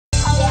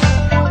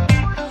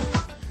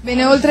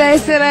Bene, oltre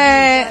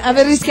a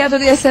aver rischiato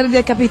di essere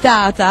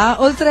decapitata,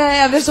 oltre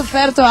a aver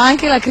sofferto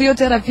anche la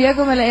crioterapia,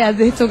 come lei ha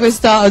detto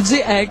quest'oggi,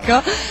 ecco,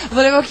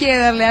 volevo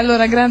chiederle,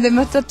 allora, grande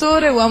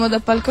mattatore, uomo da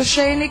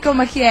palcoscenico,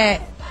 ma chi è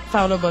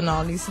Paolo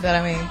Bonolis,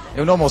 veramente?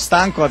 È un uomo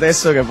stanco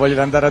adesso che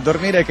voglia andare a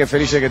dormire e che è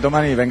felice che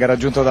domani venga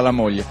raggiunto dalla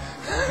moglie.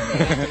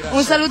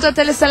 Un saluto a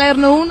Tele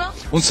Salerno 1.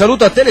 Un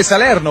saluto a Tele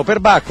Salerno, per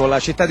Bacco, la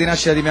città di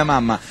nascita di mia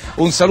mamma.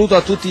 Un saluto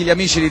a tutti gli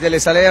amici di Tele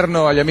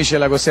Salerno, agli amici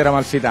della costiera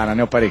amalfitana,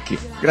 ne ho parecchi.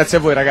 Grazie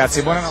a voi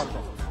ragazzi, buonanotte.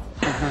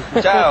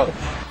 Ciao.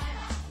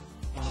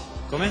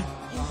 Come?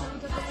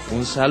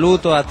 Un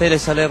saluto a Tele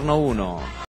Salerno 1.